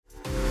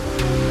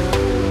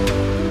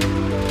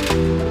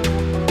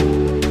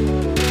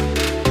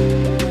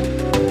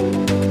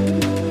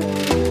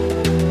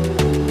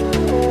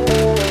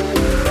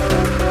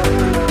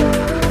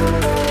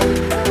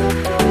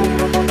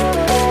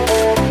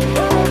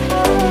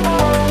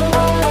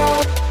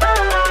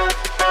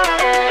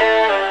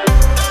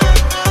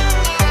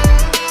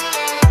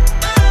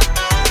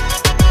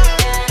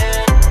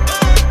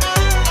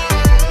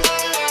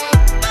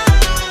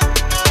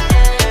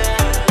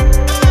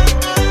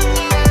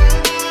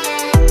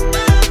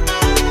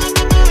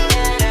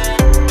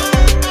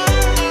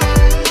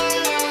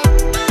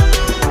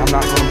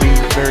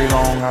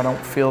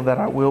feel that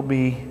I will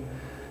be,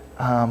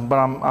 but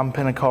I'm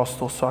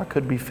Pentecostal, so I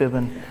could be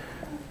fibbing,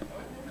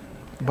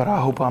 but I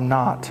hope I'm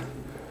not.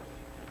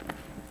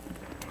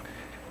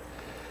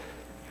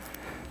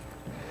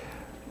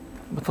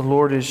 But the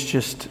Lord has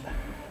just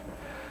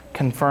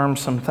confirmed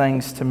some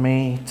things to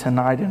me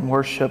tonight in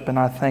worship, and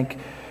I think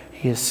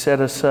He has set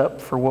us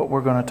up for what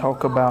we're going to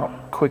talk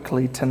about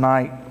quickly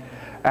tonight.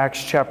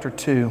 Acts chapter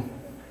 2.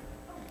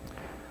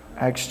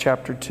 Acts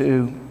chapter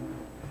 2.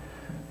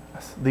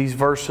 These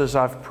verses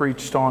I've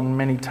preached on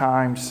many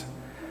times,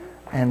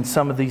 and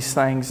some of these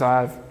things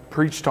I've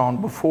preached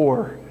on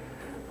before.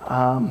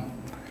 And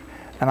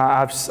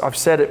I've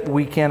said it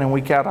week in and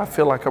week out. I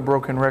feel like a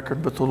broken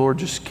record, but the Lord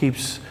just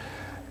keeps...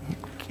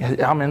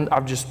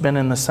 I've just been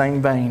in the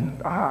same vein.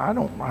 I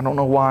don't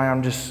know why.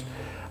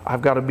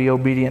 I've got to be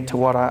obedient to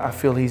what I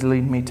feel He's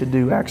leading me to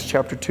do. Acts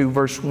chapter 2,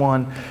 verse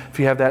 1. If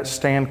you have that,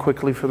 stand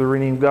quickly for the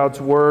reading of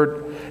God's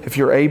Word, if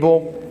you're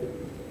able.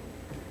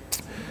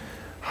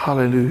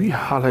 Hallelujah,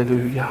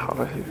 hallelujah,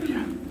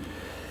 hallelujah.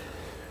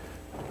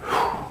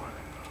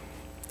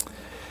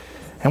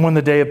 And when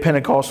the day of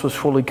Pentecost was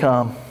fully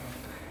come,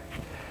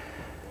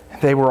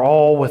 they were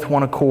all with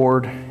one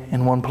accord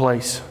in one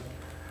place.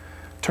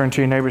 Turn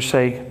to your neighbor and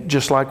say,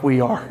 just like we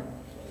are.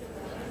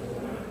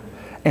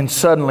 And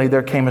suddenly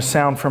there came a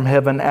sound from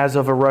heaven as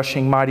of a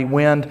rushing mighty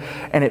wind,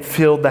 and it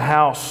filled the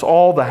house,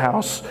 all the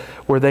house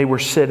where they were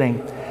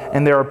sitting.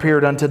 And there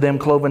appeared unto them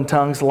cloven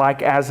tongues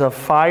like as of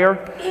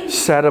fire,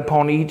 sat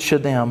upon each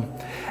of them.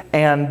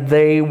 And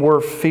they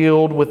were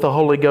filled with the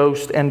Holy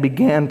Ghost and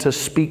began to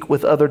speak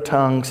with other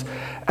tongues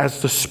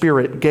as the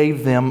Spirit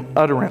gave them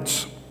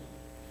utterance.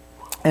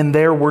 And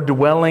there were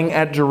dwelling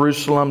at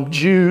Jerusalem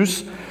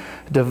Jews,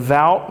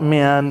 devout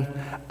men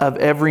of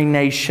every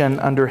nation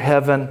under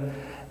heaven.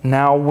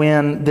 Now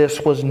when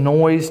this was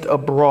noised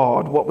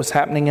abroad, what was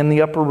happening in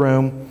the upper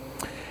room,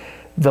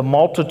 the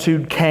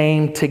multitude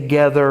came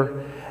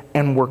together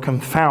and were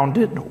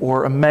confounded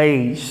or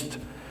amazed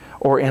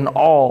or in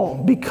awe,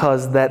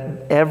 because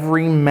that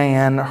every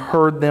man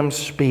heard them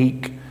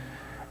speak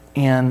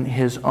in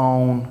his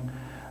own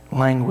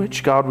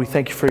language. God, we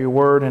thank You for Your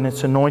word and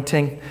its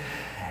anointing.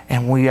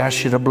 And we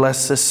ask You to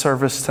bless this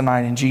service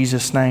tonight in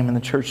Jesus' name. And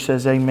the church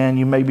says amen.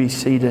 You may be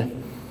seated.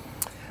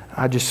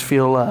 I just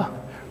feel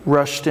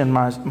rushed in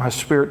my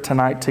spirit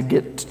tonight to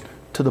get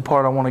to the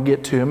part I want to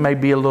get to. It may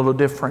be a little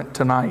different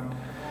tonight.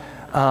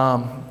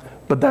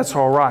 But that's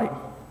all right.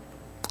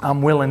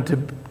 I'm willing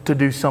to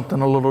do something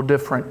a little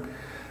different.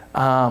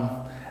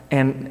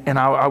 And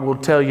I will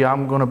tell you,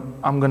 I'm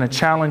going to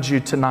challenge you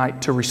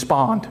tonight to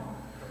respond.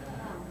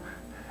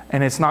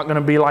 And it's not going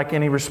to be like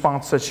any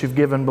response that you've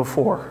given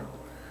before.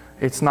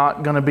 It's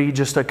not going to be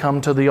just a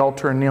come to the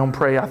altar and kneel and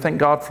pray. I thank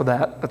God for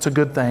that. That's a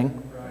good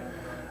thing.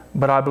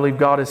 But I believe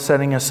God is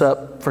setting us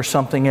up for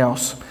something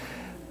else.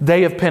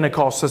 Day of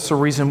Pentecost, that's the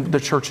reason the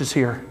church is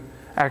here.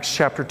 Acts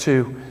chapter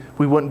 2.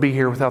 We wouldn't be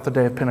here without the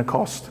day of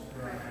Pentecost.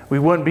 We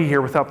wouldn't be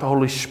here without the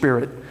Holy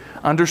Spirit.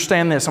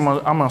 Understand this. I'm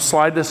going to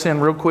slide this in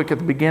real quick at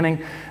the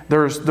beginning.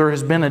 There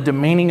has been a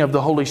demeaning of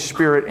the Holy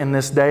Spirit in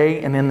this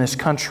day and in this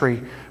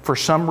country for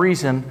some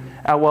reason.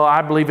 Well,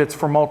 I believe it's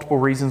for multiple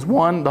reasons.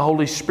 One, the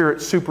Holy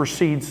Spirit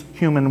supersedes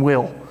human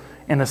will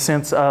in a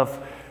sense of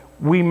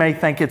we may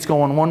think it's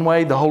going one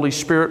way. The Holy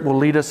Spirit will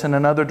lead us in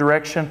another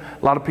direction.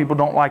 A lot of people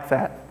don't like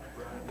that.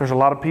 There's a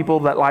lot of people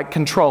that like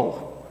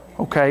control.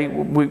 Okay,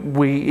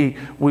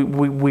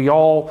 we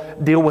all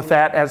deal with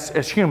that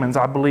as humans.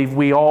 I believe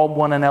we all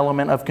want an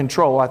element of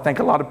control. I think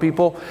a lot of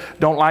people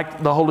don't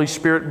like the Holy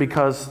Spirit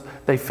because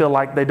they feel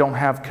like they don't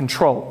have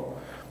control.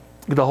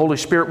 The Holy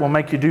Spirit will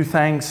make you do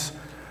things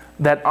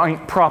that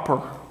ain't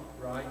proper.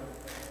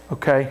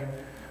 Okay?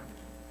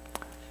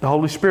 The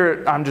Holy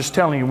Spirit, I'm just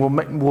telling you,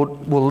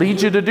 will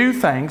lead you to do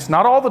things,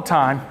 not all the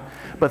time,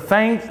 but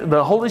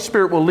the Holy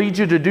Spirit will lead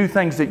you to do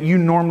things that you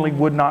normally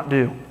would not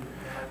do.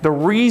 The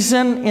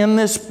reason in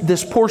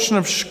this portion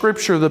of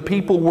Scripture the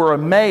people were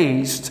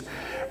amazed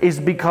is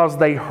because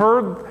they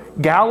heard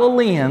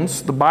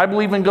Galileans, the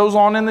Bible even goes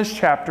on in this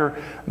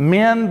chapter,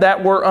 men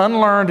that were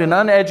unlearned and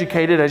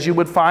uneducated, as you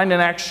would find in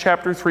Acts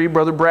chapter 3.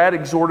 Brother Brad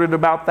exhorted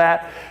about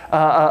that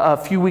a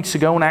few weeks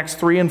ago in Acts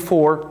 3 and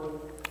 4.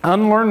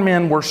 Unlearned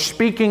men were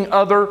speaking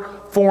other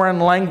foreign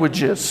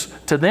languages.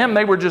 To them,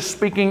 they were just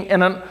speaking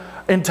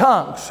in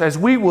tongues, as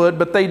we would,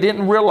 but they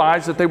didn't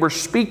realize that they were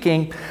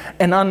speaking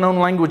in unknown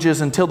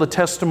languages until the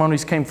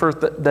testimonies came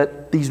forth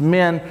that these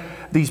men,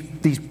 these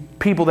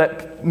people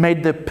that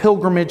made the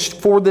pilgrimage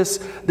for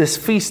this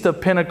feast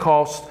of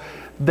Pentecost,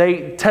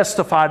 they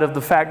testified of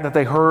the fact that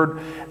they heard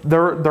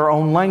their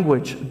own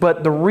language.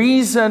 But the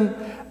reason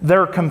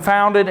they're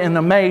confounded and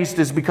amazed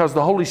is because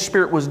the Holy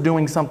Spirit was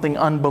doing something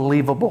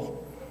unbelievable.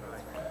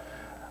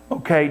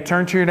 Okay,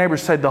 turn to your neighbor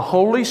and say, the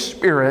Holy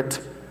Spirit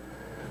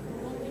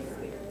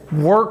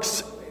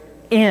works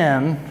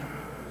in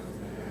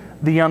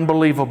the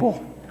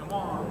unbelievable.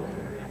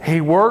 He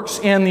works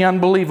in the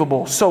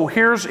unbelievable. So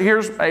here's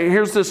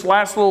this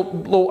last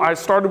little. I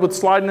started with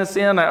sliding this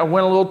in. I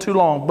went a little too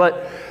long,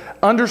 but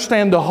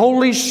understand the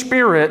Holy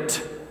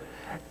Spirit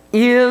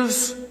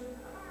is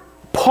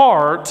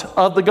part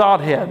of the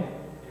Godhead.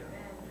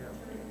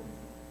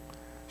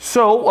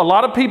 So, a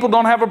lot of people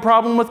don't have a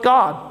problem with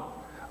God.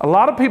 A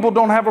lot of people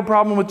don't have a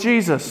problem with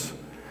Jesus.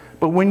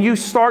 But when you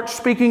start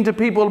speaking to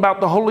people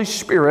about the Holy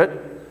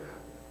Spirit,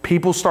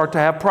 people start to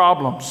have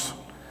problems.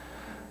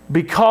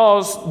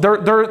 Because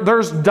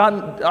there's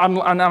done, I'm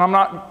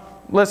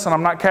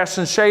not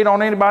casting shade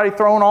on anybody,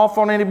 throwing off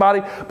on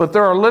anybody, but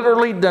there are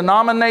literally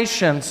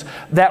denominations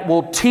that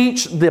will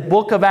teach the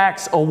book of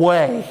Acts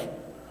away.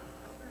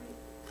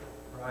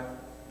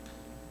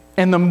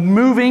 And the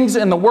movings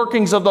and the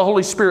workings of the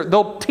Holy Spirit,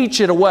 they'll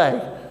teach it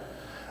away.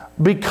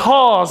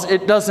 Because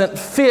it doesn't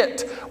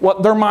fit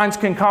what their minds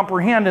can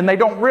comprehend. And they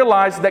don't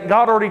realize that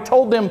God already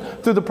told them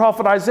through the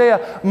prophet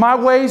Isaiah, my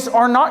ways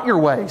are not your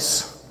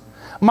ways.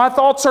 My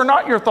thoughts are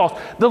not your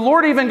thoughts. The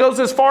Lord even goes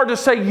as far to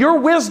say, your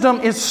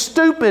wisdom is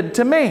stupid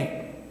to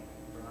me.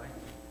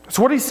 That's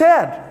what He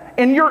said.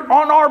 And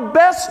on our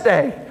best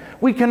day,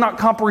 we cannot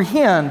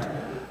comprehend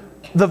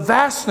the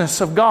vastness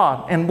of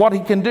God and what He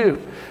can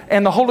do.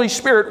 And the Holy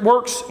Spirit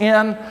works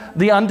in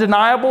the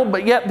undeniable,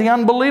 but yet the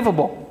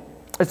unbelievable.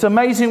 It's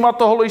amazing what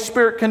the Holy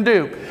Spirit can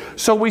do.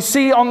 So we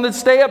see on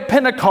this day of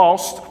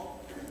Pentecost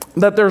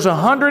that there's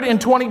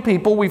 120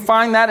 people. We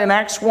find that in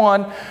Acts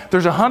 1.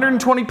 There's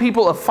 120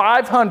 people of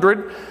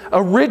 500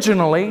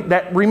 originally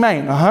that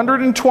remain.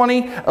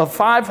 120 of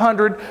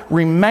 500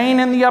 remain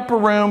in the upper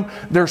room.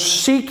 They're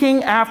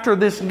seeking after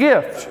this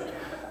gift.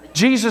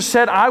 Jesus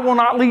said, I will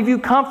not leave you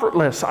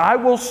comfortless. I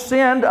will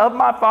send of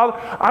my Father.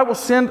 I will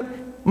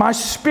send my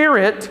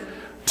Spirit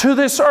to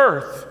this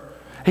earth.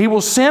 He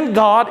will send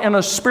God in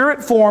a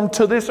spirit form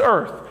to this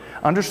earth.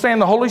 Understand,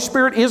 the Holy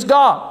Spirit is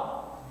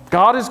God.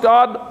 God is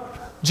God.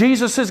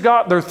 Jesus is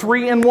God. They're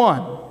three in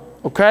one.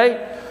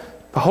 Okay?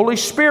 The Holy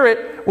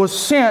Spirit was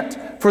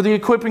sent for the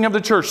equipping of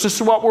the church. This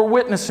is what we're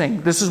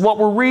witnessing. This is what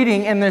we're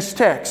reading in this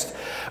text.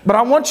 But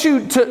I want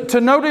you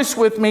to notice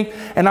with me,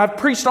 and I've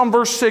preached on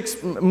verse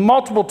 6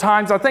 multiple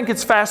times. I think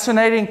it's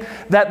fascinating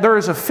that there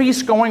is a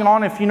feast going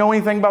on. If you know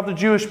anything about the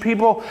Jewish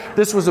people,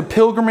 this was a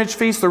pilgrimage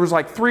feast. There was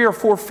like 3 or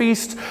 4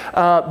 feasts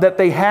that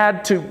they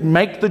had to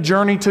make the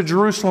journey to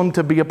Jerusalem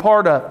to be a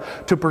part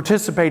of, to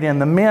participate in.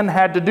 The men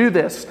had to do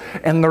this,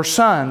 and their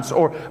sons,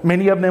 or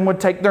many of them would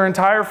take their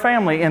entire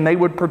family, and they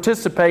would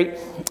participate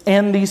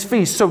in these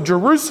feasts. So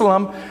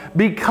Jerusalem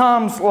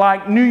becomes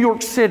like New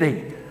York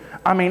City.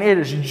 I mean, it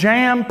is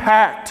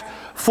jam-packed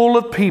full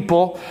of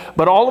people,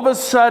 but all of a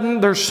sudden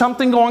there's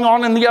something going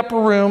on in the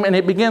upper room, and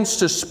it begins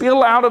to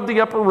spill out of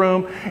the upper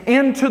room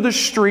into the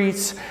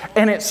streets,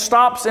 and it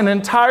stops an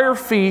entire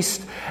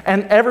feast,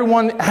 and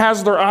everyone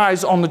has their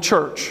eyes on the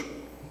church.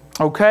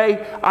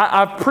 Okay?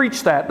 I've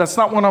preached that. That's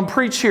not what I'm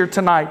preaching here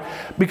tonight,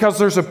 because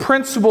there's a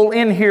principle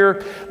in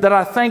here that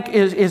I think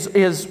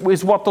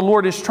is what the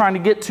Lord is trying to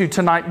get to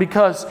tonight,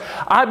 because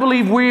I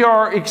believe we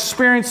are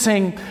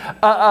experiencing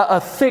a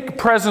thick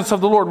presence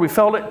of the Lord. We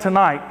felt it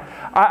tonight.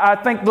 I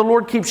think the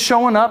Lord keeps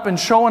showing up and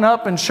showing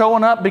up and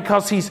showing up,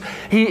 because He,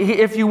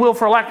 if you will,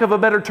 for lack of a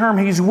better term,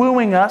 He's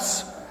wooing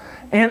us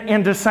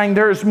into saying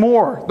there's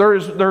more.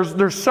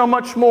 There's so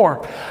much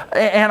more.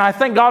 And I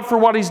thank God for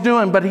what He's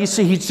doing, but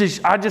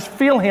I just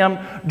feel Him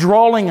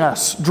drawing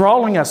us,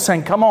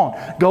 saying, come on,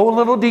 go a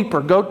little deeper.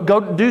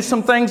 Go do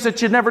some things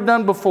that you've never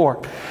done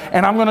before.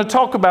 And I'm going to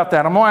talk about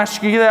that. I'm going to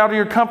ask you to get out of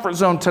your comfort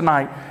zone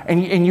tonight.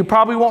 And you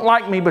probably won't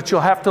like me, but you'll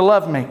have to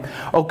love me.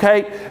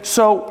 Okay?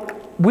 So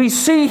we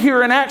see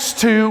here in Acts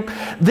 2,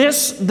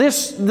 this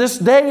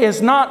day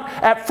is not,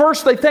 at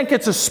first they think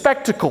it's a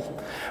spectacle,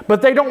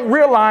 but they don't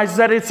realize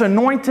that it's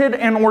anointed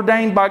and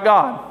ordained by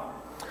God.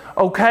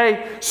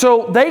 Okay?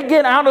 So they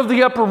get out of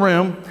the upper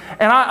room,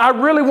 and I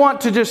really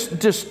want to just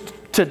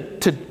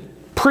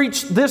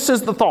preach. This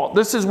is the thought.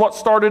 This is what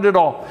started it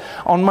all.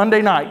 On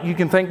Monday night, you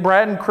can thank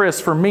Brad and Chris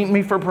for meeting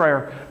me for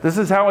prayer. This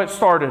is how it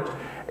started.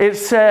 It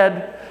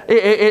said,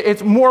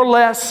 it's more or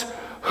less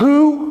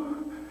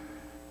who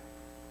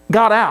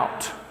got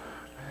out.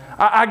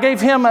 I gave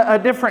him a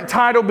different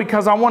title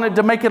because I wanted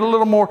to make it a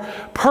little more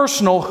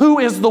personal. Who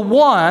is the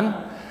one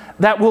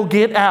that will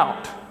get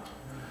out?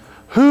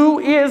 Who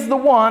is the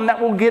one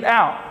that will get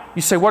out?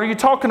 You say, what are you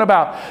talking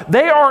about?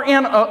 They are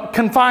in a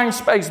confined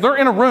space. They're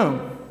in a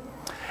room.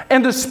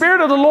 And the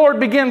Spirit of the Lord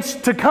begins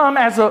to come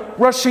as a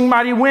rushing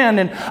mighty wind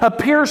and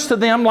appears to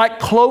them like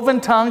cloven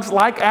tongues,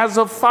 like as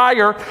of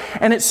fire,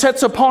 and it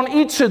sets upon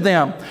each of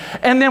them.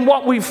 And then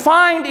what we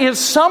find is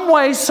some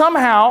way,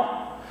 somehow,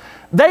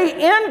 they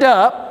end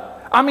up,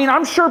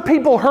 I'm sure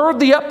people heard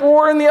the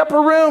uproar in the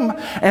upper room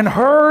and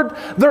heard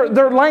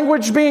their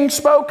language being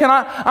spoken.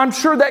 I'm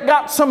sure that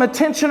got some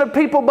attention of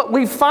people, but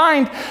we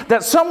find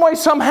that some way,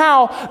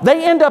 somehow,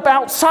 they end up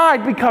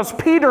outside because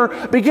Peter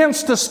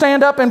begins to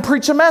stand up and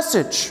preach a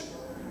message.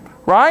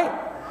 Right?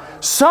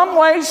 Some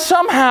way,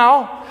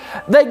 somehow,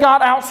 they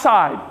got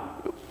outside.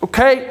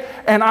 Okay?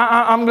 And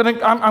I'm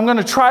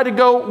gonna try to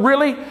go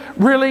really,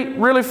 really,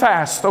 really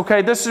fast.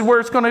 Okay? This is where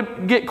it's going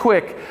to get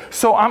quick.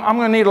 So I'm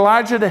going to need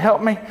Elijah to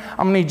help me.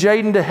 I'm going to need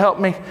Jaden to help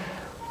me.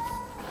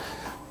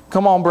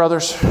 Come on,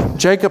 brothers.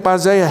 Jacob,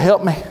 Isaiah,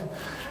 help me.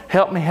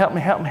 Help me.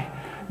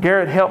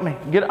 Garrett, help me.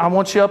 I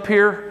want you up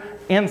here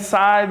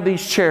inside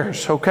these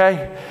chairs,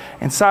 okay?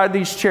 Inside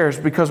these chairs,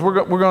 because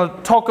we're going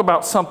to talk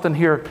about something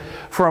here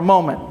for a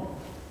moment.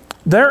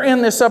 They're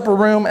in this upper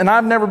room, and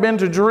I've never been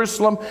to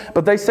Jerusalem,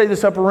 but they say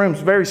this upper room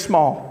is very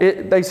small.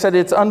 They said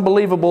it's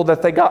unbelievable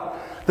that they got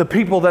the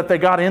people that they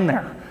got in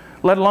there,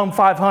 let alone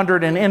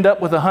 500 and end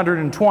up with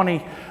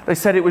 120. They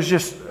said it was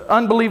just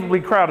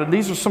unbelievably crowded.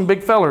 These are some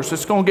big fellers.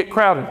 It's going to get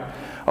crowded.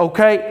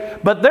 Okay,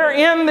 but they're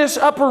in this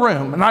upper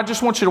room, and I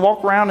just want you to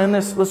walk around in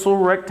this little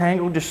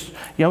rectangle. Just,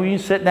 you can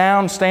sit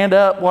down, stand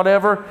up,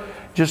 whatever.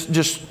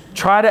 Just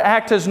try to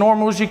act as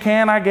normal as you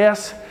can, I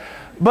guess.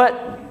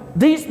 But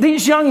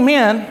these young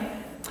men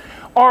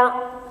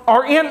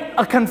are in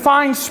a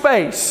confined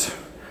space.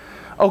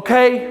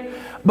 Okay,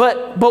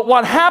 but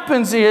what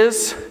happens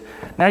is,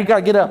 now you got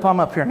to get up.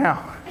 I'm up here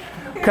now.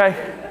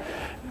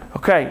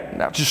 Okay,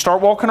 now just start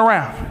walking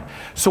around.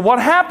 So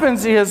what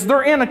happens is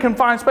they're in a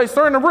confined space.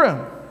 They're in a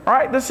room. All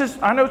right,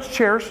 I know it's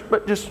chairs,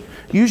 but just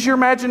use your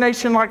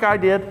imagination like I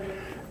did.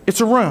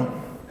 It's a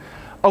room.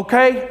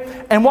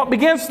 Okay? And what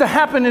begins to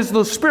happen is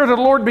the Spirit of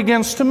the Lord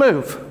begins to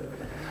move.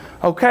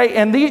 Okay?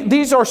 And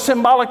these are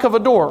symbolic of a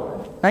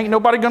door. Ain't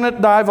nobody going to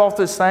dive off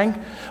this thing,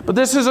 but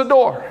this is a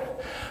door.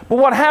 But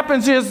what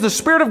happens is the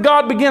Spirit of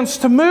God begins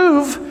to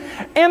move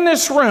in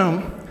this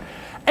room,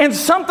 and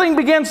something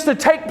begins to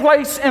take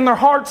place in their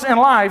hearts and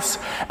lives.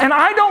 And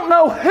I don't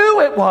know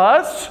who it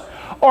was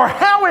or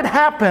how it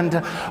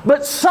happened,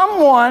 but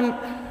someone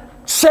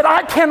said,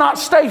 I cannot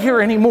stay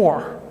here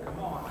anymore.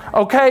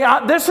 Okay,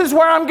 this is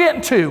where I'm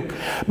getting to.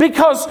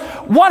 Because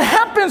what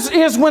happens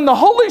is when the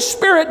Holy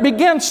Spirit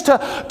begins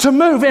to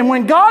move, and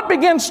when God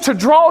begins to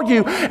draw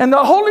you, and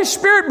the Holy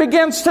Spirit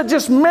begins to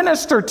just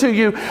minister to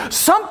you,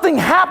 something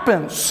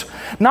happens.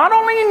 Not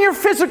only in your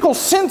physical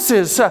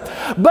senses,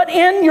 but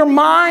in your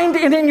mind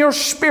and in your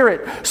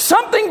spirit.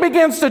 Something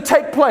begins to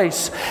take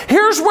place.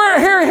 Here's where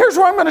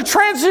I'm going to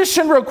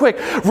transition real quick.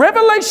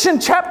 Revelation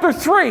chapter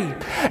 3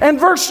 and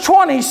verse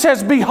 20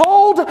 says,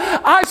 Behold,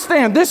 I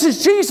stand. This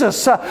is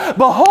Jesus.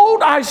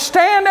 Behold, I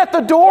stand at the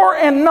door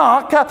and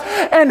knock,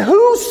 and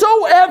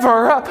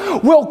whosoever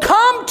will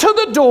come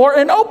to the door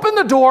and open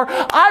the door,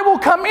 I will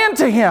come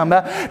into him.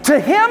 To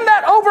him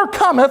that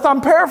overcometh,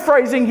 I'm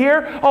paraphrasing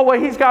here. Oh,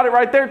 wait, he's got it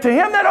right there. To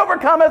him that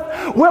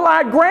overcometh will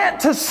I grant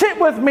to sit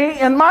with me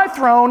in my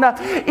throne,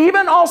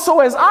 even also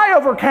as I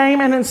overcame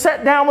and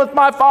sat down with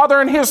my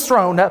Father in his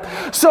throne.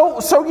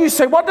 So you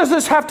say, what does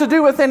this have to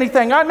do with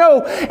anything? I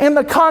know in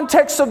the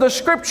context of the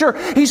scripture,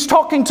 he's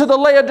talking to the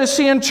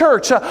Laodicean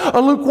church, a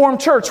lukewarm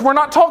church. We're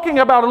not talking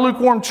about a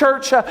lukewarm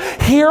church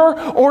here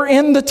or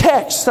in the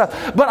text,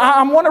 but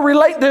I want to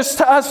relate this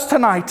to us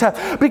tonight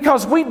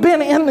because we've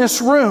been in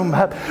this room,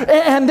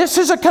 and this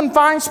is a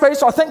confined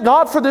space. I thank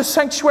God for this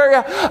sanctuary.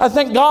 I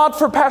thank God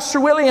for Pastor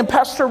Willie and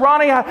Pastor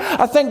Ronnie.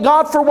 I thank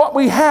God for what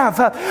we have.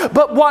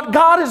 But what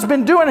God has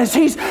been doing is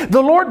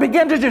the Lord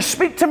began to just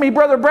speak to me,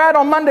 Brother Brad,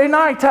 on Monday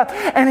night,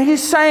 and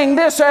he's saying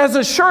this as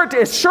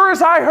sure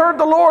as I heard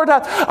the Lord,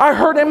 I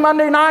heard him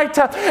Monday night,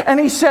 and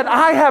he said,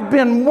 I have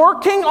been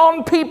working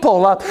on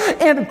people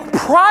in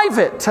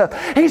private.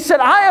 He said,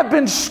 I have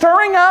been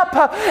stirring up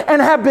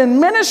and have been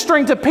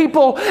ministering to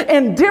people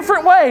in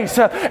different ways.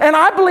 And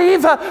I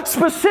believe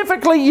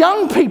specifically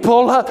young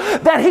people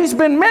that he's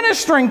been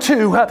ministering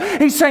to.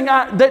 He's saying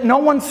that no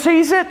one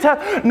sees it.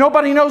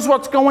 Nobody knows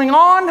what's going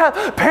on.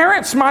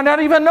 Parents might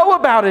not even know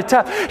about it.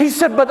 He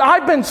said, but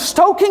I've been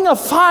stoking a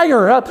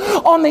fire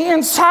on the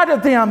inside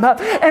of them.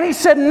 And he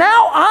said,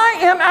 now I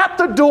am at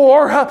the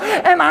door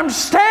and I'm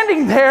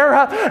standing there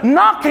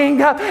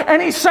knocking.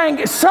 And he's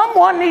saying,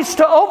 someone needs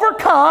to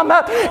overcome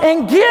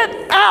and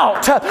get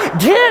out.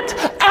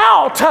 Get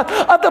out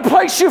of the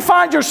place you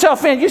find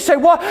yourself in. You say,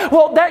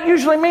 well, that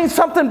usually means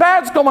something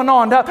bad's going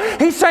on.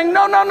 He's saying,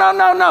 no.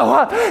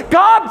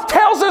 God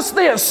tells us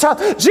this.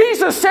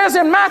 Jesus says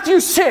in Matthew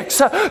 6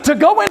 to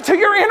go into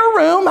your inner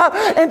room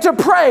and to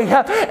pray.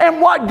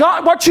 And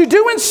what you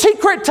do in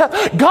secret,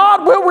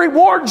 God will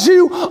reward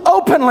you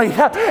openly.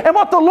 And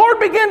what the Lord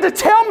began to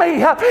tell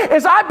me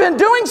is I've been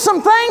doing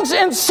some things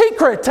in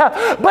secret,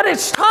 but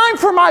it's time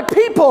for my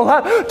people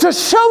to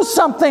show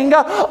something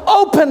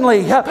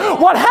openly.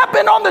 What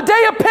happened on the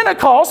day of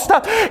Pentecost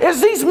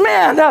is these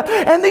men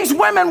and these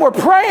women were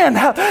praying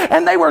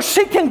and they were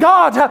seeking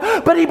God,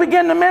 but he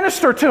began to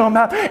minister to them.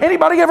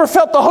 Anybody ever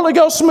felt the Holy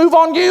Ghost move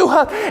on you?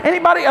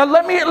 Anybody?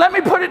 Let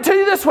me put it to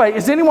you this way.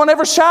 Has anyone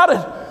ever shouted?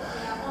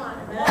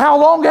 How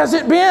long has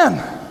it been?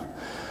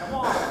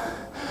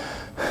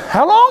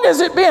 How long has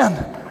it been?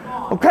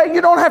 Okay,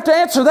 you don't have to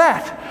answer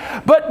that.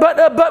 But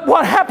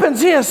what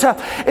happens is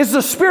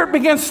the Spirit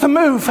begins to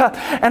move.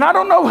 And I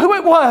don't know who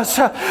it was,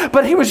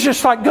 but he was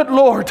just like, good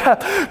Lord,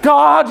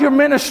 God, you're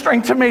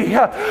ministering to me.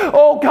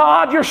 Oh,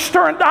 God, you're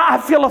stirring. I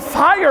feel a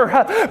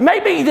fire.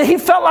 Maybe he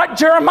felt like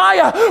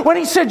Jeremiah when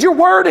he said, your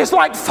word is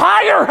like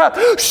fire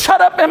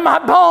shut up in my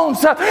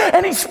bones.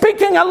 And he's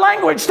speaking a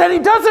language that he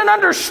doesn't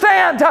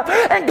understand.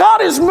 And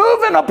God is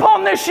moving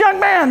upon this young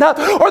man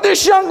or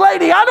this young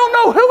lady. I don't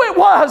know who it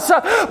was,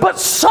 but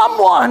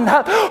someone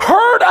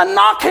heard a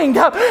knocking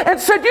morning and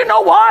said, you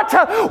know what?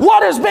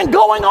 What has been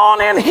going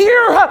on in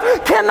here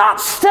cannot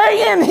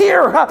stay in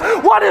here.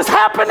 What is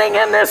happening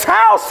in this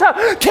house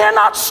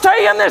cannot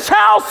stay in this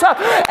house.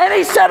 And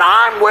he said,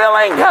 I'm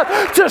willing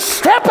to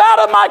step out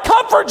of my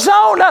comfort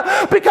zone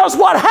because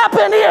what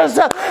happened is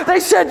they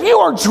said, you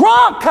are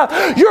drunk.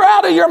 You're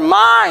out of your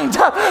mind.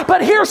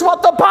 But here's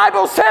what the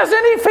Bible says in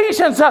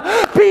Ephesians.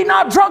 Be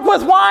not drunk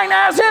with wine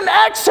as in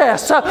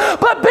excess,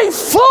 but be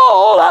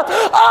full of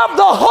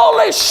the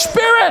Holy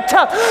Spirit.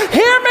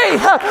 Hear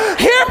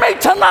me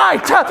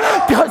tonight.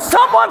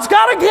 Someone's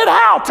got to get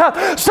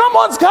out.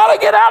 Someone's got to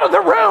get out of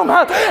the room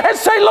and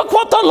say, look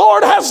what the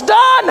Lord has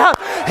done.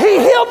 He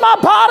healed my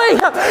body.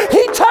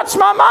 He touched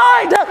my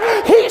mind.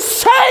 He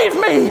saved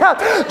me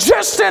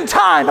just in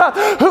time.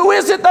 Who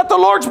is it that the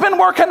Lord's been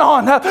working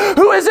on?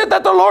 Who is it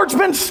that the Lord's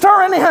been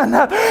stirring in?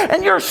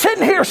 And you're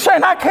sitting here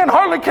saying, I can't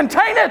hardly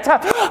contain it.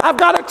 I've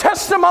got a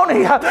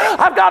testimony.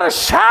 I've got to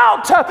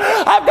shout.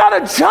 I've got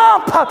to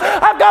jump.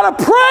 I've got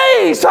to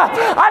praise.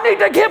 I need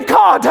to give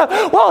God.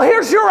 Well,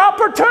 here's your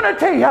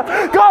opportunity.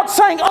 God's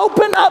saying,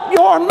 open up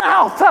your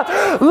mouth.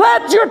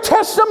 Let your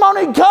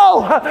testimony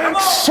go.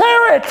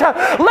 Share it.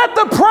 Let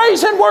the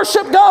praise and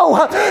worship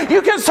go.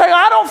 You can say,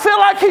 I don't feel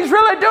like he's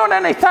really doing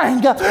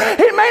anything.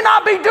 He may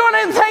not be doing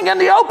anything in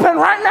the open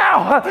right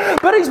now,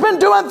 but he's been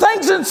doing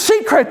things in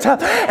secret.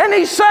 And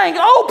he's saying,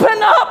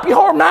 open up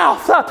your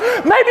mouth.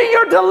 Maybe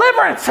your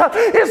deliverance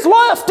is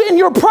left in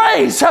your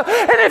praise.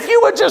 And if you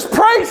would just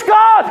praise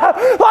God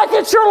like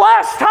it's your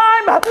last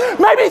time,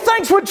 maybe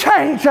things would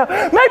change.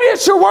 Maybe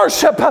it's your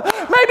worship.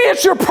 Maybe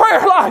it's your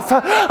prayer life.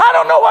 I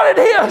don't know what it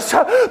is,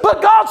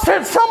 but God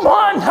said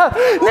someone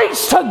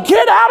needs to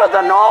get out of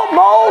the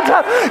mold,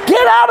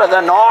 get out of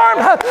the norm,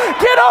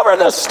 get over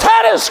the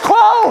status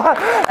quo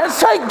and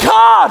say,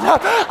 God,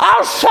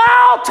 I'll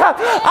shout,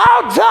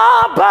 I'll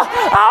jump,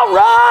 I'll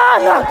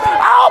run,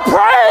 I'll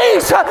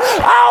praise,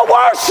 I'll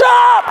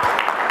worship.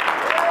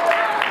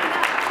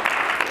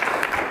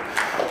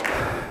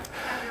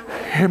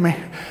 Hear me.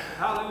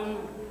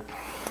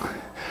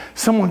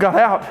 Someone got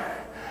out.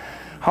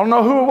 I don't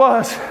know who it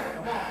was,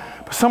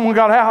 but someone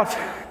got out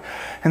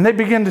and they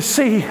began to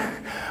see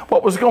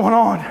what was going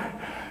on.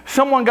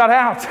 Someone got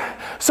out.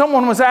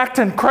 Someone was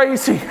acting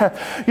crazy.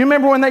 You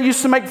remember when they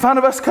used to make fun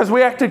of us because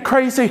we acted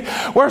crazy?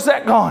 Where's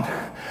that gone?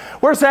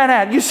 Where's that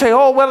at? You say,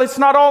 oh, well, it's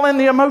not all in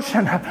the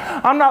emotion.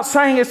 I'm not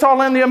saying it's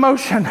all in the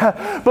emotion.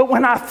 But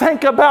when I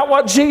think about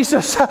what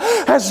Jesus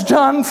has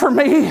done for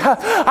me,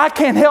 I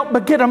can't help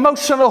but get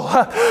emotional.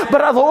 But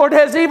the Lord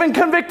has even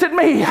convicted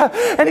me.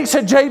 And he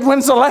said, Jade,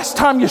 when's the last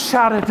time you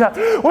shouted?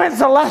 When's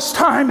the last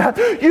time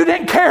you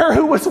didn't care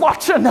who was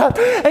watching?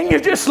 And you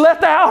just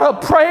let out a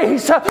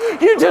praise.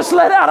 You just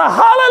let out a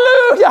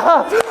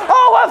hallelujah.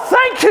 Oh, well,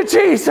 thank you,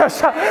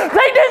 Jesus.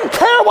 They didn't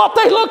care what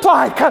they looked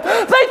like. They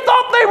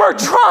thought they were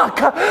drunk.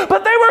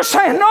 But they were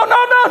saying, no,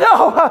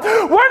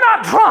 we're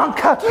not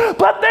drunk.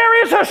 But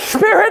there is a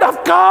Spirit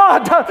of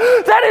God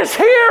that is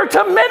here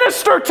to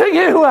minister to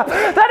you,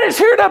 that is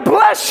here to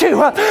bless you.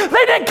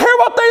 They didn't care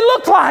what they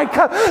looked like.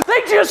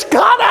 They just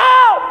got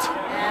out.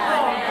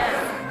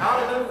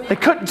 They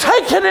couldn't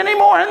take it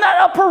anymore in that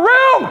upper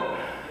room.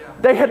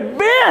 They had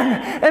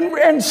been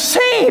and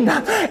seen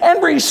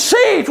and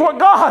received what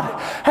God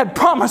had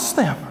promised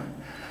them.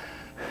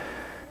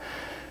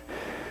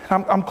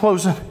 I'm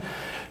closing.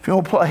 If you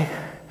want to play,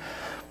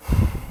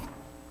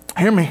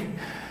 hear me.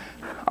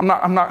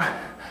 I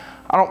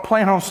don't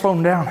plan on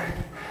slowing down,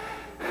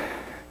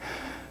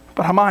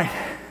 but I might.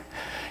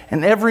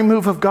 In every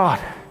move of God,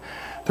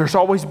 there's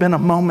always been a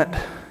moment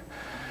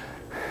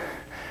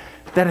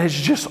that has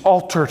just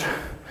altered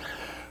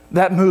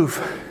that move.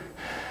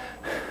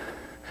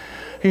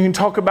 You can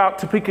talk about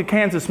Topeka,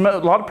 Kansas. A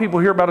lot of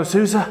people hear about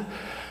Azusa.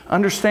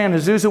 Understand,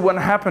 Azusa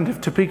wouldn't have happened if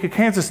Topeka,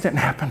 Kansas didn't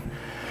happen.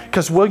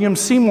 Because William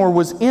Seymour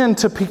was in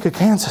Topeka,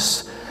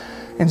 Kansas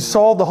and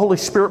saw the Holy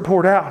Spirit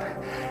poured out.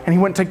 And he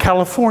went to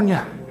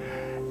California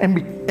and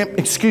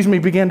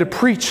began to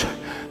preach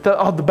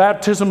the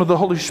baptism of the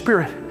Holy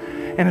Spirit.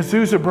 And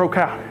Azusa broke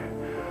out.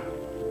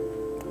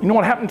 You know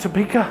what happened to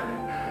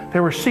Topeka? They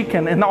were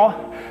seeking, and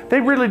they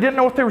really didn't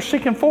know what they were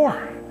seeking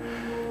for.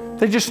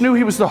 They just knew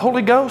he was the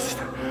Holy Ghost.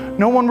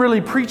 No one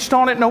really preached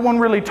on it. No one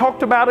really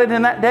talked about it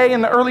in that day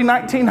in the early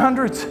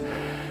 1900s.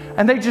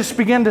 And they just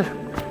began to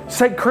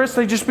say,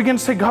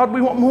 God,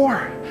 we want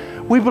more.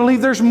 We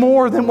believe there's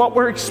more than what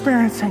we're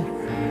experiencing.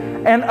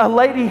 And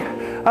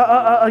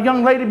a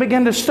young lady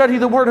began to study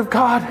the Word of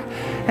God.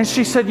 And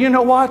she said, you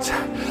know what?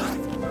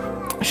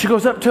 She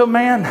goes up to a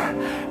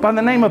man by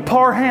the name of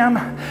Parham.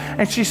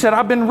 And she said,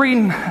 I've been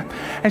reading.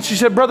 And she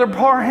said, Brother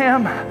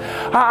Parham,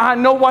 I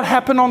know what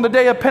happened on the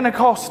day of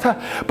Pentecost,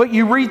 but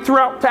you read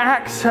throughout the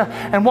Acts,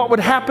 and what would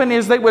happen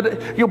is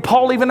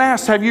Paul even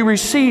asked, have you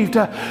received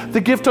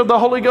the gift of the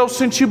Holy Ghost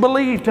since you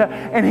believed?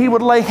 And he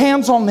would lay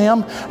hands on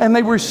them, and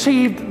they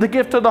received the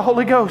gift of the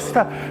Holy Ghost.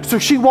 So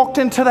she walked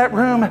into that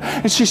room,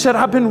 and she said,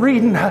 I've been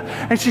reading.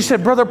 And she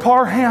said, Brother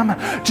Parham,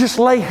 just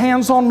lay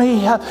hands on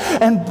me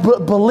and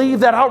believe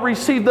that I'll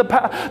receive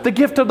the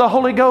gift of the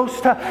Holy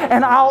Ghost,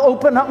 and I'll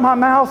open up my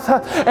mouth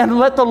and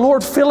let the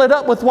Lord fill it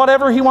up with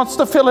whatever He wants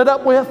to fill it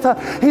up with.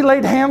 He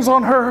laid hands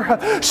on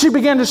her. She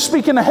began to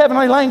speak in a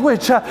heavenly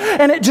language,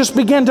 and it just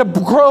began to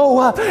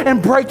grow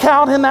and break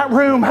out in that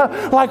room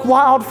like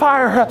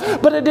wildfire.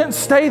 But it didn't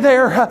stay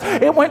there.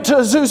 It went to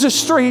Azusa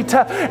Street,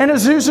 and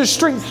Azusa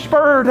Street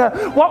spurred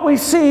what we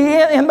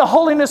see in the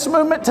holiness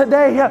movement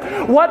today.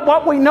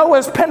 What we know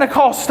as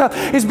Pentecost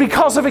is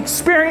because of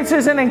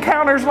experiences and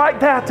encounters like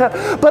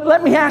that. But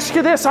let me ask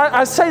you this.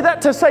 I say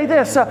that to say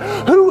this.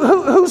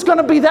 Who's going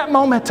to be that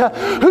moment?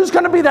 Who's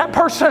going to be that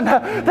person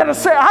that'll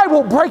say, I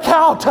will break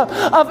out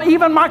of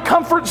even my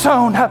comfort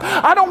zone.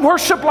 I don't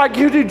worship like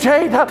you do,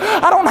 Jade.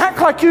 I don't act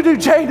like you do,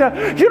 Jade.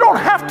 You don't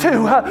have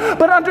to.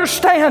 But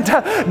understand,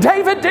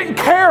 David didn't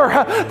care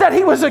that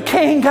he was a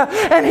king.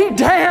 And he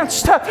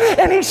danced.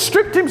 And he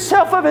stripped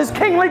himself of his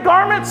kingly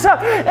garments.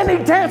 And he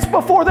danced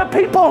before the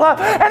people.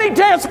 And he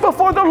danced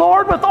before the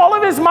Lord with all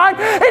of his might.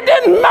 It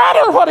didn't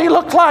matter what he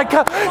looked like.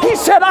 He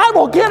said, I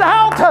will get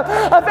out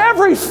of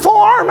every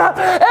form,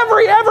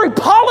 every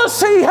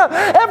policy,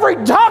 every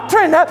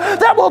doctrine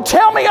that will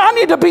tell me I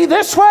need to be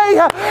this way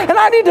and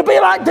I need to be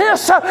like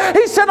this.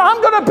 He said,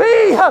 I'm going to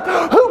be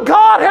who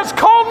God has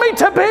called me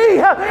to be.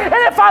 And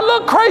if I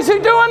look crazy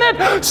doing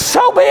it,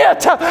 so be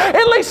it.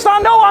 At least I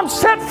know I'm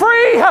set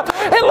free.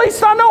 At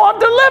least I know I'm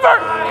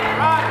delivered.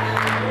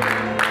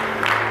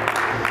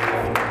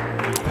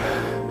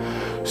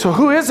 So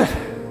who is it?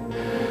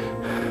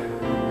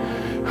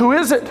 Who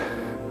is it?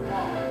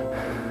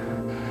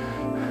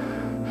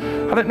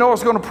 I didn't know I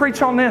was going to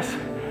preach on this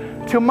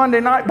till Monday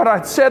night, but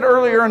I said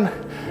earlier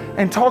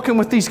in talking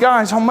with these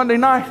guys on Monday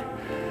night,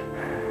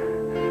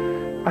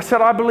 I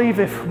said, I believe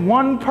if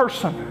one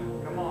person,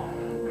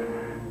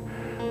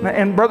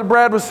 and Brother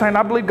Brad was saying,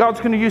 I believe God's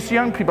going to use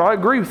young people. I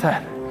agree with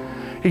that.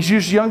 He's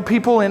used young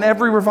people in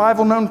every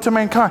revival known to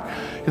mankind.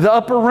 The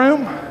upper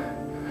room,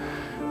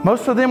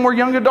 most of them were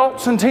young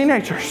adults and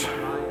teenagers.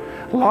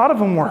 A lot of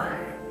them were.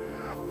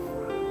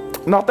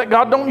 Not that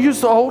God don't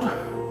use the old.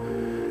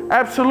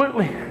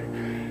 Absolutely.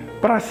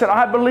 But I said,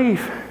 I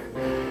believe,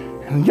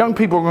 and young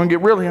people are going to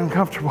get really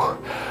uncomfortable.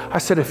 I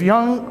said, if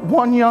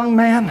one young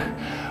man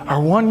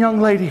or one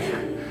young lady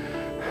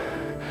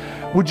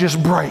would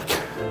just break,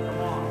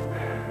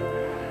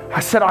 I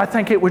said, I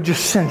think it would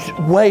just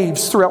send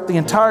waves throughout the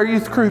entire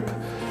youth group.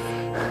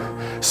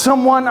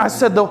 Someone, I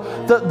said, the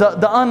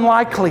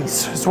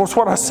unlikelies is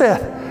what I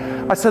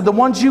said. I said, the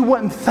ones you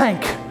wouldn't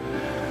think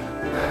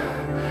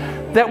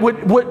that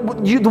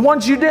the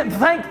ones you didn't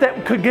think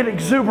that could get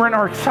exuberant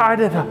or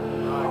excited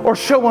or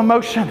show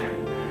emotion.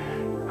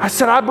 I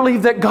said, I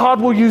believe that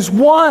God will use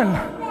one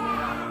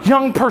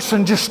young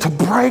person just to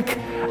break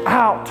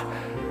out.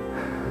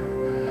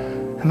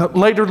 And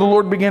later the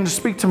Lord began to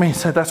speak to me and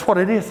said, that's what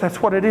it is.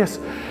 That's what it is.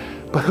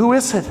 But who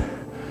is it?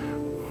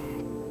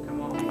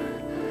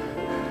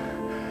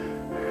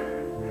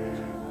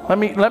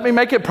 Let me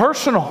make it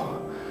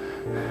personal.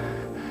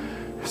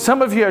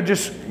 Some of you are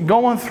just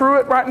going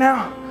through it right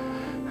now.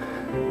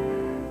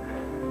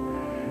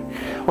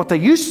 What they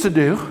used to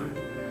do,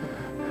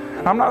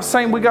 and I'm not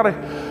saying we got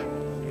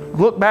to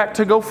look back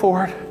to go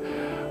forward,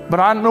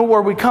 but I know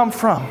where we come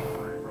from.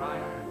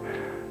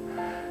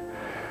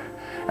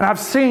 And I've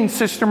seen,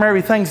 Sister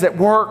Mary, things that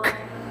work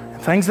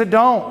and things that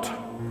don't.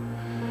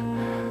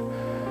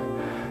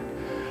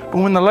 But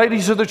when the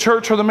ladies of the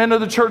church or the men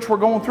of the church were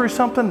going through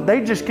something,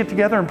 they'd just get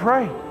together and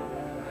pray.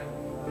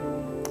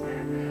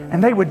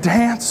 And they would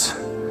dance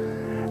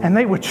and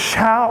they would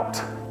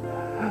shout.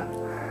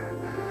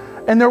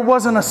 And there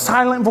wasn't a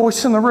silent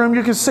voice in the room.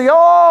 You could see,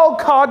 oh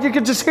God, you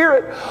could just hear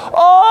it.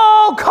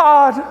 Oh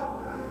God.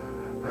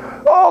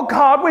 Oh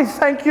God, we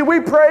thank you. We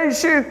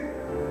praise you.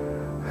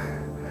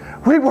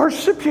 We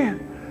worship you.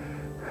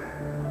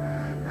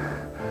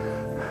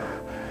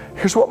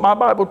 Here's what my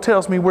Bible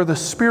tells me. Where the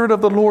Spirit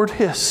of the Lord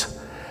is,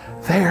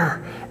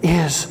 there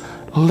is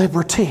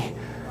liberty.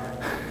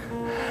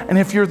 And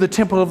if you're the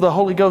temple of the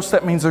Holy Ghost,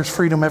 that means there's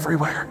freedom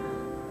everywhere.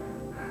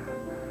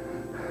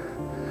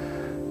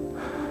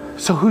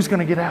 So who's going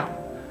to get out?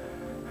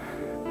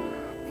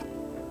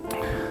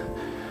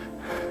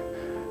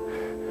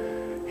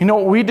 You know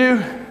what we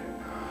do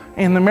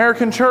in the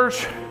American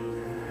church?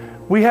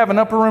 We have an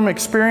upper room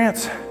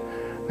experience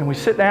and we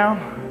sit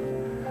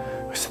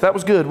down. We say, that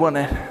was good,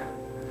 wasn't it?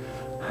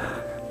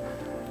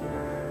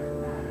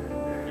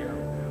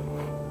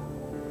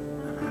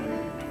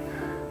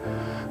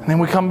 And then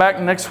we come back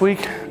next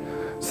week.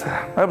 Say,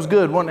 that was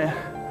good, wasn't it?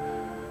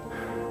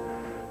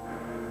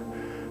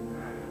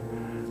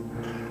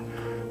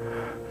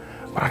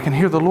 But I can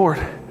hear the Lord.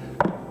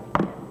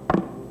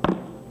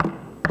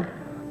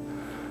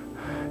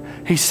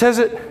 He says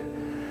it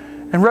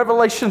in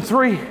Revelation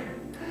 3.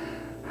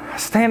 I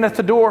stand at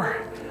the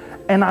door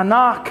and I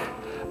knock.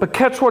 But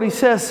catch what he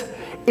says.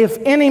 If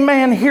any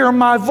man hear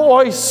my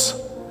voice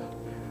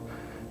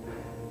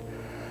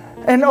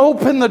and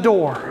open the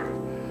door.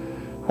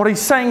 What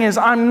he's saying is,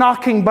 I'm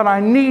knocking, but I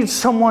need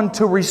someone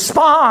to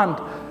respond.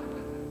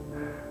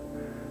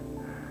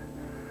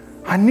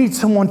 I need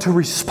someone to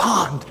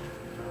respond.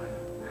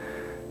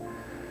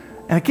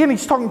 And again,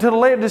 he's talking to the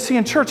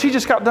Laodicean church. He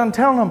just got done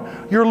telling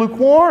them, you're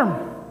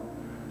lukewarm.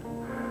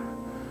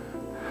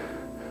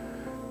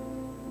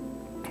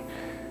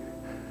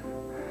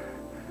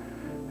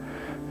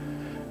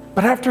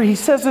 But after he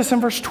says this in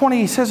verse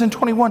 20, he says in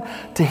 21,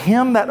 to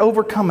him that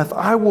overcometh,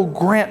 I will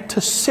grant to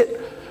sit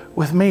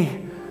with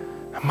me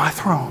on my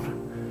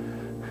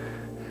throne.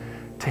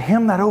 To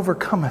him that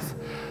overcometh.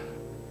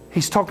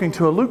 He's talking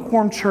to a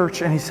lukewarm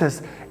church, and he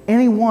says,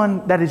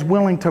 anyone that is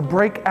willing to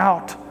break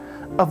out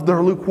of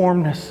their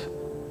lukewarmness,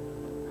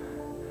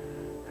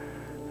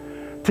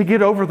 to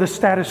get over the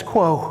status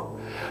quo,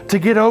 to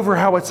get over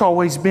how it's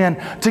always been,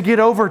 to get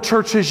over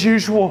church as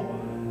usual.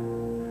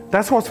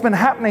 That's what's been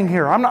happening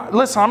here. I'm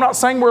not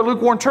saying we're a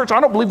lukewarm church.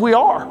 I don't believe we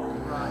are.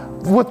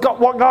 With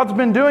what God's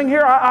been doing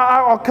here,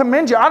 I'll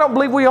commend you. I don't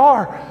believe we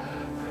are.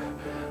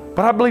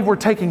 But I believe we're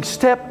taking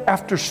step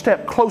after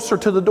step closer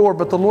to the door.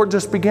 But the Lord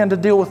just began to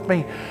deal with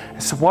me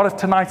and said, what if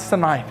tonight's the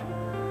night?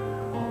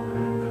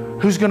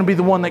 Who's going to be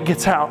the one that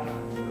gets out?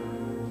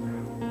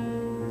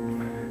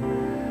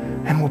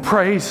 And we'll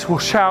praise, we'll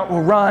shout,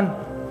 we'll run.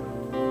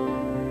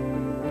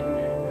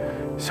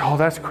 So, oh,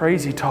 that's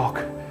crazy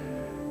talk.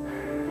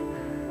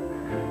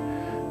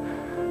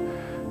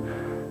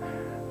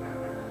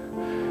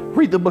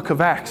 Read the book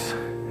of Acts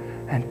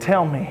and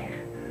tell me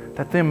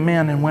that them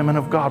men and women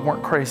of God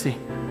weren't crazy.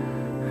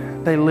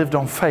 They lived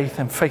on faith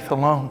and faith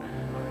alone.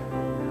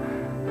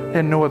 They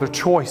had no other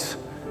choice.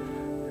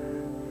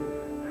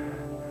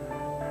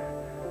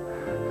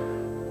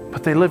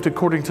 But they lived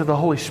according to the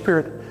Holy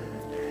Spirit,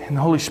 and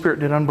the Holy Spirit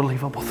did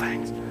unbelievable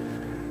things.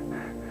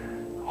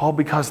 All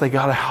because they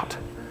got out.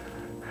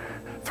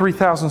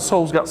 3,000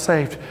 souls got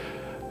saved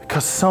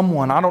because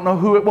someone, I don't know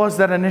who it was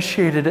that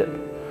initiated it,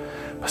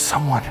 but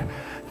someone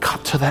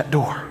got to that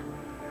door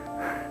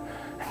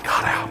and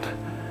got out.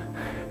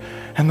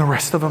 And the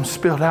rest of them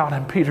spilled out,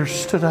 and Peter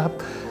stood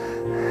up.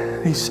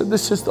 He said,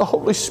 this is the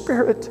Holy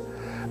Spirit.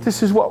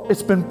 This is what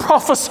it's been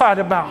prophesied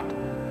about.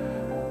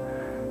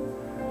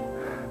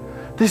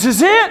 This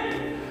is it.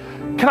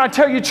 Can I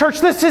tell you, church,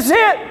 this is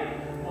it.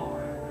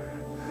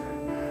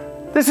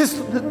 This is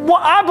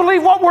what I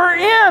believe what we're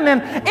in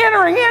and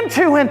entering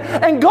into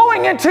and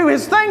going into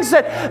is things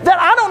that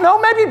I don't know,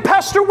 maybe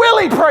Pastor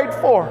Willie prayed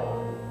for.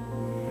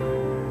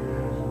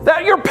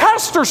 That your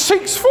pastor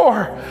seeks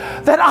for,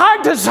 that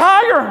I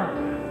desire.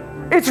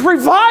 It's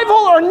revival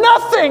or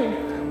nothing.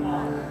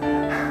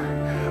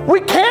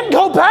 We can't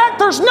go back.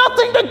 There's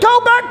nothing to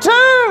go back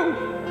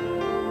to.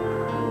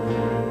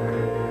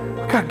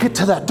 We've got to get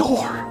to that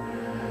door.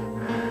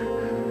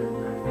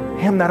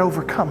 Him that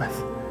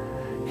overcometh.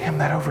 Him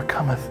that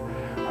overcometh.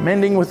 I'm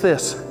ending with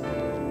this.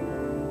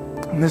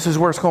 And this is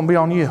where it's going to be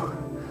on you.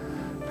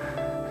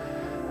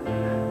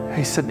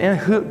 He said,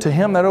 to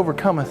him that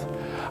overcometh,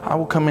 I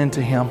will come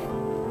into him.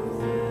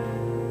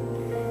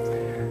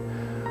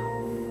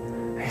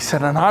 He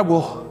said, and I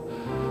will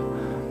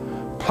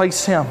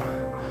place him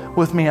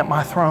with me at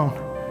my throne.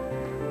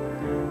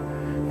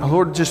 The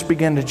Lord just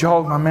began to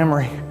jog my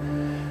memory.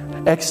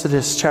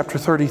 Exodus chapter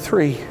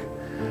 33.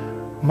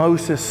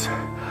 Moses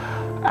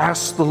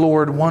asked the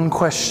Lord one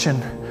question.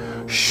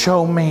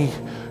 Show me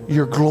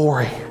your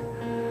glory.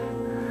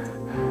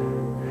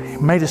 He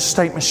made a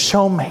statement.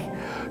 Show me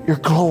your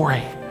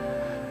glory.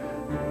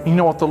 You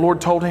know what the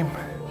Lord told him?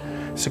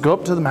 He said, go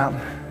up to the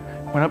mountain.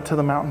 Went up to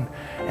the mountain.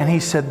 And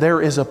he said,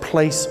 there is a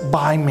place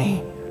by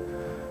me.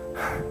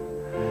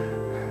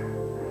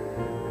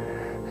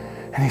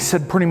 And he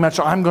said, pretty much,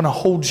 I'm going to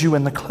hold you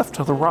in the cleft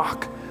of the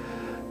rock.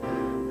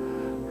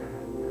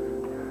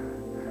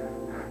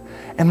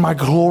 And my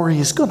glory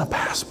is going to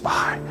pass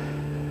by.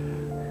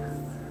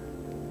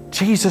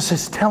 Jesus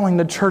is telling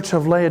the church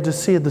of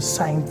Laodicea the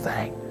same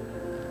thing.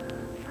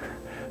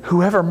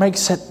 Whoever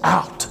makes it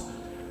out,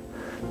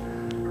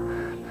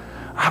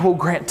 I will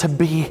grant to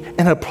be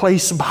in a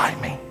place by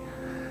me.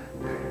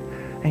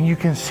 And you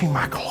can see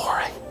my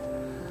glory.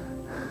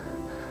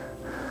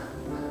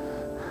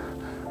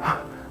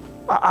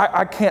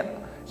 I can't,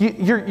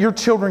 your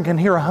children can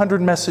hear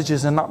 100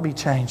 messages and not be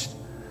changed.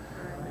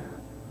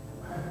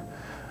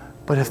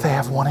 But if they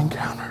have one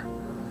encounter,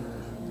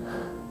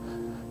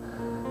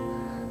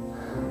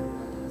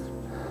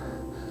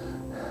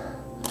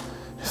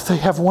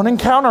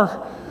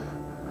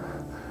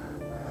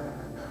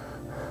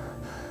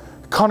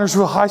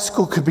 Connorsville High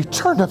School could be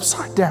turned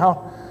upside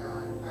down.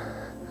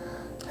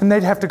 And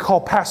they'd have to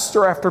call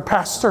pastor after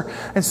pastor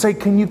and say,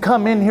 can you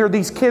come in here?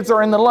 These kids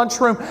are in the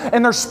lunchroom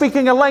and they're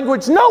speaking a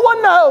language no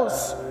one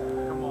knows.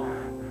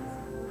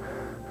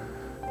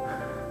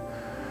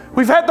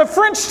 We've had the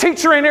French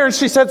teacher in here and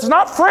she said, it's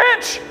not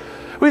French.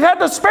 We've had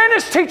the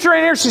Spanish teacher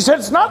in here. She said,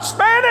 it's not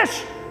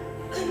Spanish.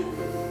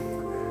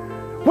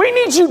 We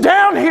need you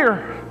down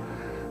here.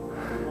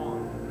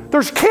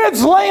 There's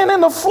kids laying in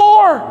the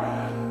floor.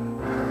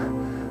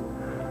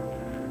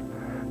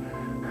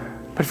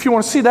 But if you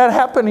want to see that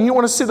happen and you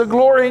want to see the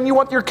glory and you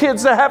want your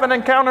kids to have an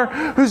encounter,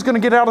 who's going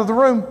to get out of the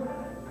room?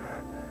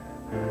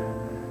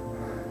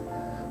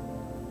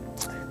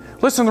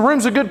 Listen, the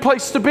room's a good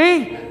place to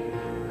be,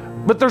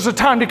 but there's a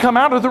time to come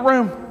out of the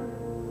room.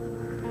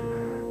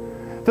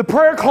 The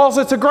prayer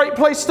closet's a great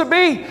place to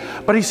be.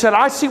 But he said,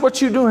 I see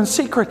what you do in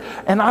secret,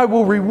 and I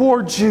will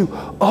reward you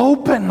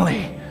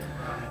openly.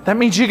 That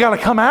means you got to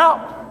come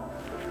out.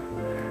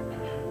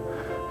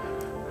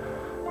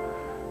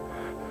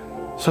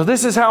 So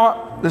this is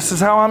how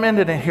I'm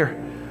ending it here.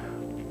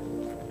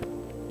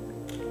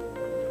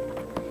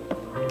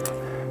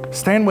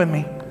 Stand with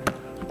me.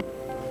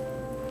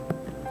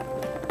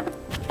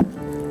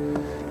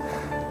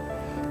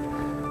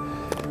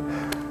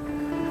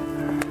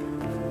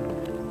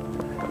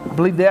 I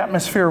believe the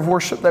atmosphere of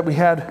worship that we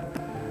had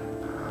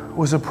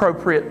was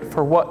appropriate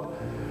for what,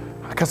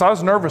 because I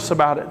was nervous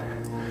about it.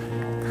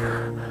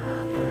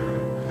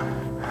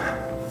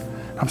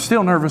 I'm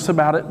still nervous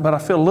about it, but I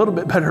feel a little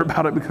bit better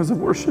about it because of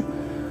worship.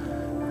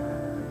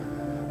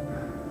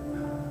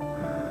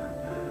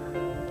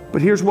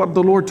 But here's what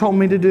the Lord told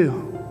me to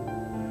do.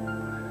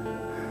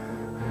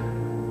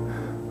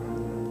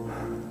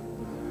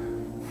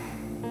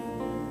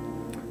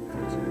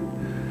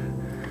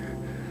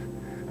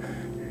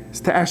 It's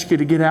to ask you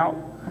to get out.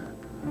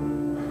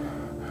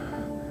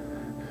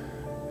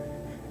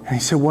 And he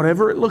said,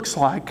 whatever it looks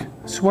like,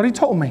 this is what he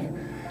told me.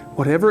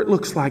 Whatever it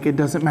looks like, it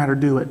doesn't matter,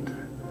 do it.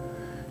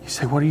 You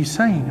say, what are you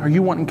saying? Are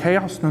you wanting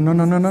chaos?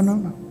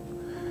 No.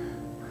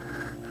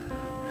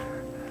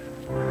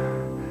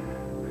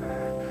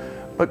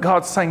 But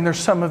God's saying there's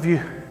some of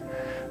you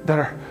that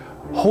are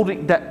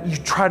that you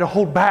try to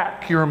hold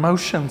back your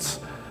emotions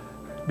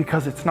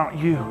because it's not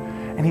you.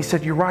 And he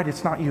said, you're right,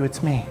 it's not you,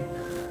 it's me.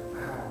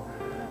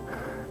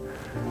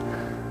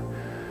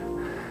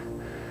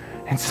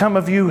 And some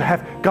of you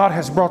God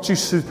has brought you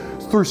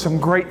through some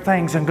great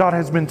things, and God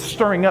has been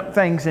stirring up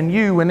things in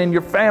you and in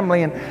your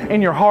family and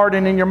in your heart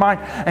and in your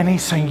mind. And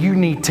he's saying you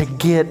need to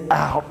get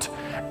out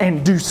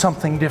and do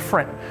something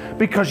different,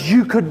 because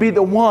you could be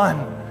the one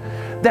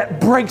that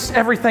breaks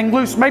everything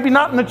loose. Maybe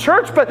not in the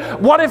church, but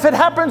what if it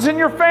happens in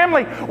your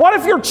family? What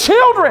if your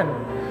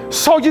children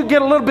saw you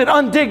get a little bit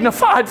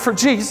undignified for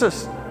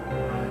Jesus?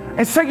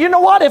 And say, you know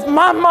what? If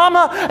my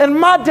mama and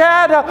my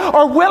dad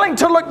are willing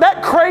to look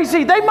that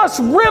crazy, they must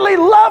really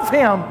love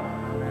him.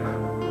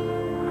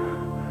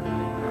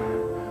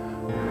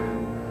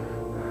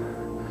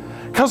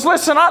 Because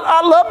listen,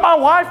 I love my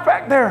wife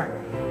back there.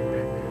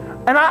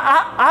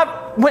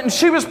 And when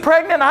she was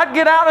pregnant, I'd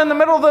get out in the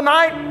middle of the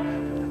night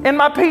in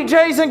my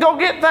PJs and go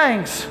get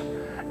things.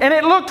 And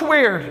it looked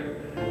weird.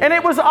 And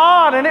it was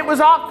odd and it was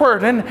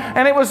awkward. And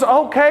it was,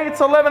 okay, it's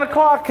 11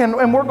 o'clock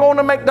and we're going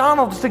to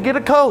McDonald's to get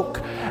a Coke.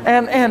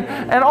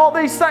 And all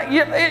these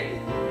things.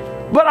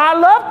 But I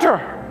loved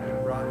her.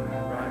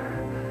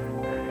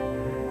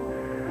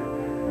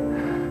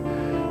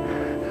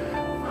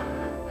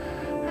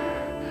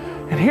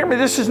 And hear me,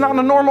 this is not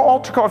a normal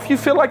altar call. If you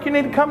feel like you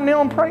need to come kneel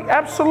and pray,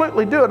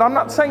 absolutely do it. I'm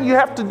not saying you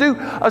have to do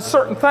a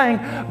certain thing,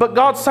 but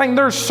God's saying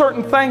there's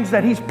certain things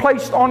that he's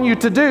placed on you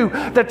to do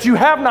that you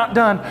have not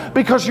done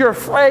because you're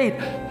afraid.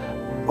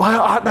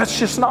 Well, that's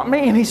just not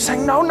me. And he's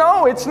saying,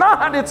 no, it's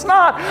not.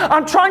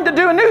 I'm trying to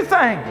do a new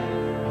thing.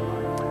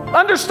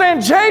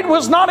 Understand, Jade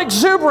was not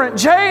exuberant.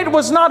 Jade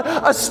was not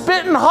a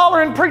spitting,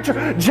 hollering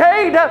preacher.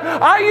 Jade,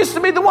 I used to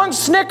be the one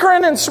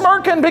snickering and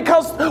smirking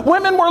because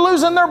women were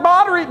losing their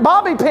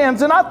bobby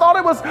pins, and I thought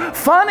it was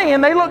funny,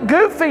 and they looked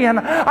goofy,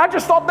 and I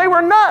just thought they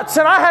were nuts,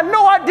 and I had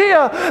no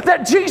idea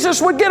that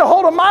Jesus would get a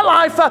hold of my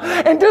life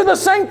and do the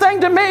same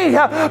thing to me.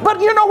 But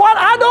you know what?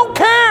 I don't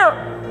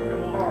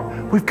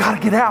care. We've got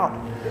to get out.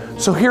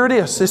 So here it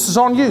is. This is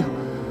on you.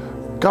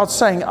 God's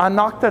saying, I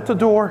knocked at the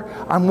door.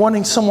 I'm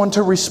wanting someone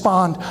to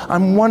respond.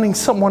 I'm wanting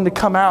someone to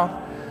come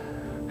out.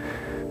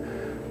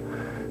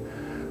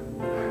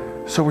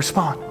 So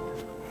respond.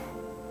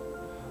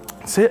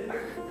 That's it.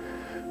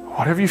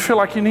 Whatever you feel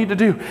like you need to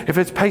do. If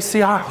it's pace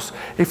the aisles.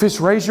 If it's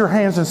raise your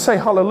hands and say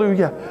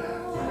hallelujah.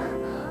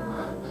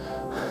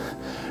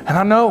 And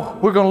I know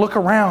we're going to look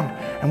around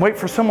and wait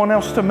for someone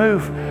else to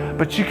move.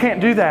 But you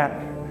can't do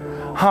that.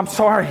 I'm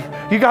sorry.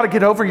 You got to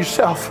get over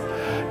yourself.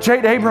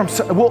 Jade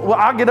Abrams, well,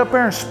 I'll get up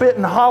there and spit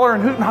and holler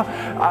and hoot and holler.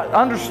 I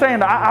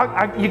understand.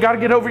 You got to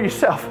get over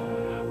yourself.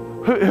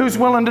 Who's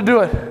willing to do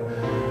it?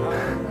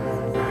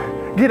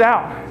 Get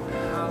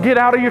out. Get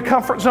out of your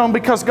comfort zone,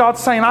 because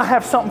God's saying, I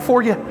have something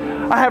for you.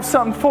 I have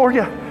something for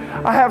you.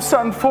 I have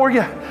something for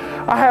you.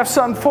 I have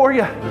something for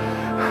you. I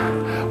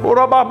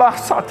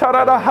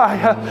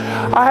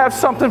have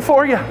something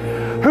for you.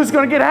 Who's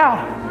going to get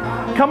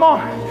out? Come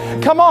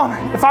on. Come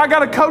on. If I got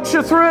to coach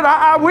you through it,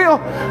 I will.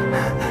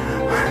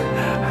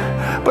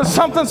 But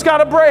something's got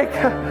to break.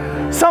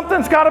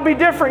 Something's got to be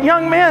different.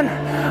 Young men,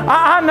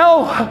 I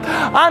know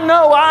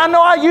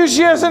I use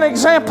you as an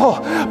example,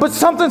 but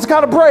something's got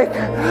to break.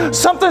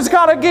 Something's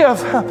got to give.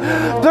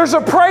 There's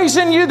a praise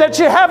in you that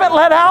you haven't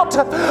let out.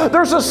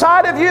 There's a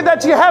side of you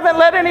that you haven't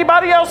let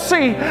anybody else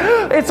see.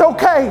 It's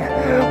okay.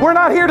 We're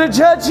not here to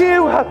judge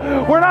you.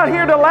 We're not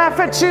here to laugh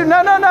at you.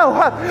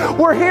 No.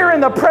 We're here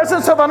in the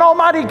presence of an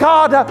almighty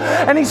God,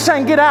 and he's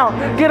saying, get out.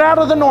 Get out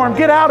of the norm.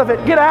 Get out of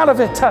it. Get out of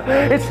it.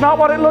 It's not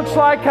what it looks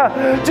like.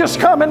 Just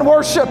come and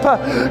worship.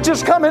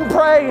 Just come and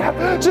pray.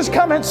 Just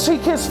come and seek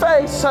his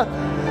face.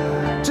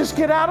 Just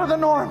get out of the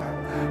norm.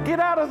 Get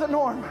out of the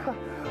norm.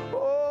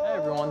 Hey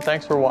everyone,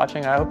 thanks for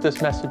watching. I hope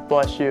this message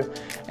blessed you.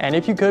 And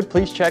if you could,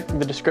 please check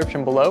the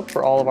description below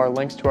for all of our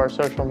links to our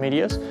social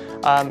medias.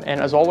 And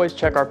as always,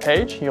 check our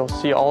page. You'll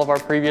see all of our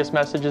previous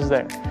messages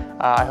there.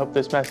 I hope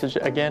this message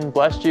again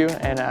blessed you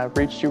and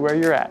reached you where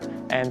you're at.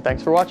 And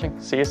thanks for watching.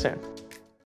 See you soon.